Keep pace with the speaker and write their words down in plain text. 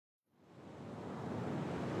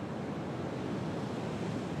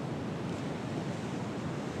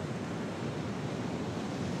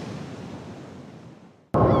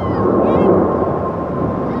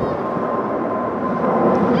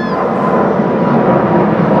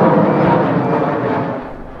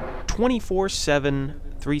24/7,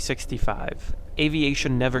 365.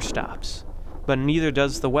 Aviation never stops, but neither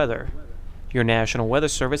does the weather. Your National Weather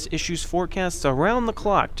Service issues forecasts around the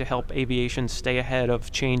clock to help aviation stay ahead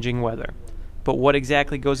of changing weather. But what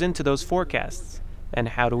exactly goes into those forecasts, and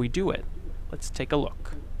how do we do it? Let's take a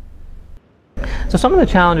look. So some of the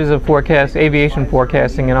challenges of aviation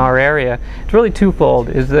forecasting in our area, it's really twofold.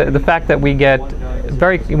 Is the fact that we get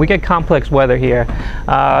complex weather here.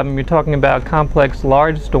 You're talking about complex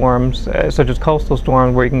large storms, such as coastal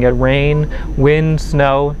storms, where you can get rain, wind,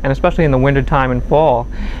 snow, and especially in the wintertime and fall.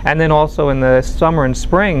 And then also in the summer and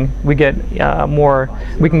spring, we get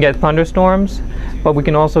we can get thunderstorms, but we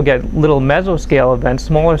can also get little mesoscale events,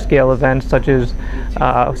 smaller scale events, such as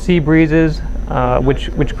sea breezes,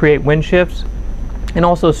 which create wind shifts, and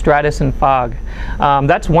also stratus and fog.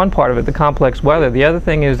 That's one part of it, the complex weather. The other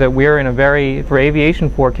thing is that for aviation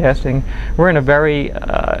forecasting, we're in a very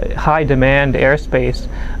high demand airspace.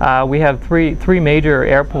 We have three major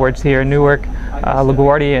airports here, Newark,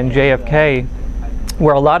 LaGuardia, and JFK,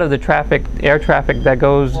 where a lot of the air traffic that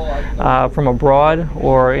goes from abroad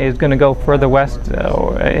or is going to go further west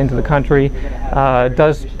or into the country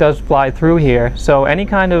does fly through here. So any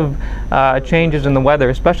kind of changes in the weather,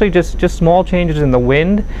 especially just small changes in the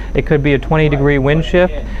wind, it could be a 20-degree wind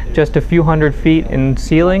shift, just a few hundred feet in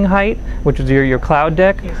ceiling height, which is your cloud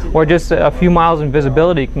deck, or just a few miles in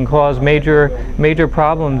visibility can cause major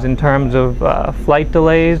problems in terms of flight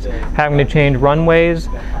delays, having to change runways,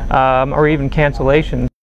 or even cancellations.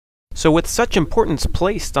 So with such importance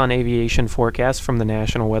placed on aviation forecasts from the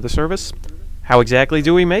National Weather Service, how exactly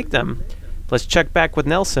do we make them? Let's check back with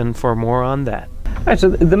Nelson for more on that. All right, so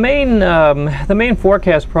the main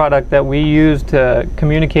forecast product that we use to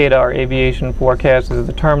communicate our aviation forecast is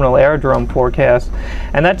the terminal aerodrome forecast,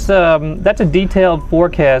 and that's a detailed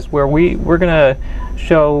forecast where we're going to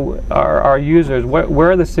show our users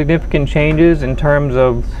where are the significant changes in terms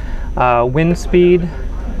of wind speed,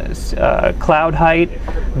 cloud height,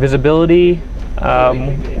 visibility,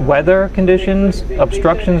 weather conditions,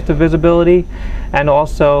 obstructions to visibility, and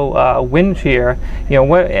also wind shear.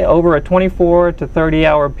 Over a 24 to 30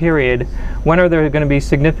 hour period, when are there going to be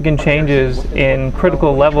significant changes in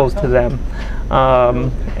critical levels to them,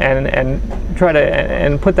 and try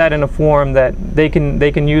to put that in a form that they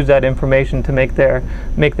can use that information to make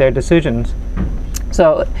their decisions.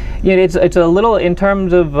 So it's a little, in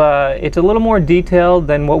terms of it's a little more detailed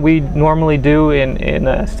than what we normally do in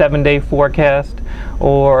a 7-day forecast,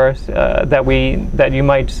 or that you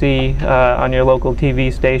might see on your local TV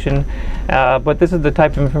station. But this is the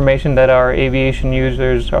type of information that our aviation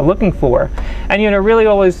users are looking for, and it really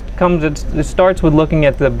always it starts with looking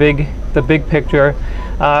at the big picture.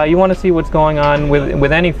 You want to see what's going on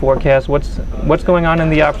with any forecast, what's going on in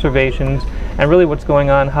the observations, and really what's going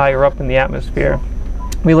on higher up in the atmosphere.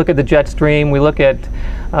 We look at the jet stream. We look at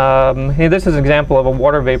this is an example of a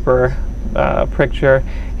water vapor picture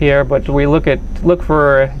here, but we look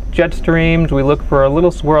for jet streams. We look for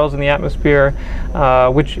little swirls in the atmosphere,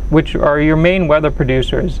 which are your main weather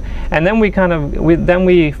producers. And then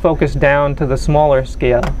we focus down to the smaller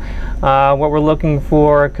scale. What we're looking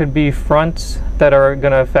for could be fronts that are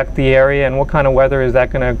going to affect the area, and what kind of weather is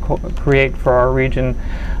that going to create for our region.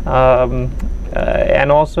 And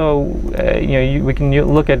also, we can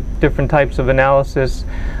look at different types of analysis,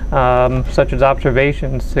 such as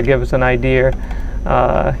observations, to give us an idea,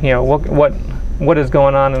 what is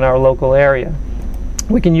going on in our local area.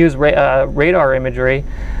 We can use radar imagery.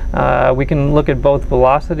 We can look at both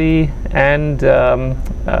velocity and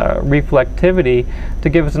reflectivity to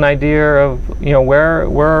give us an idea of where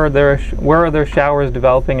are there showers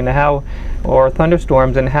developing, and or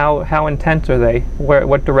thunderstorms, and how intense are they?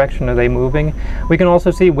 What direction are they moving? We can also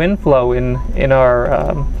see wind flow in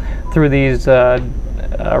our through these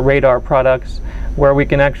radar products, where we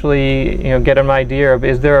can actually get an idea of,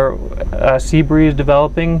 is there a sea breeze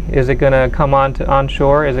developing? Is it going to come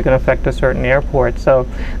onshore? Is it going to affect a certain airport? So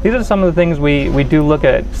these are some of the things we do look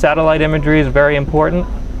at. Satellite imagery is very important,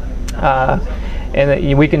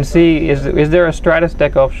 and we can see, is there a stratus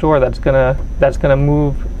deck offshore that's going to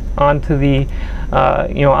move onto the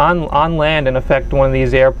on land and affect one of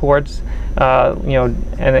these airports,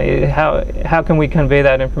 and how can we convey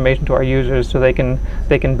that information to our users so they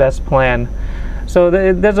can best plan. So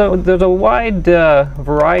there's a wide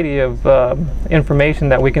variety of information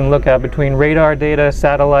that we can look at between radar data,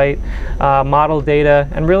 satellite, model data,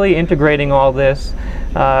 and really integrating all this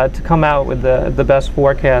to come out with the best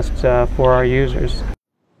forecasts for our users.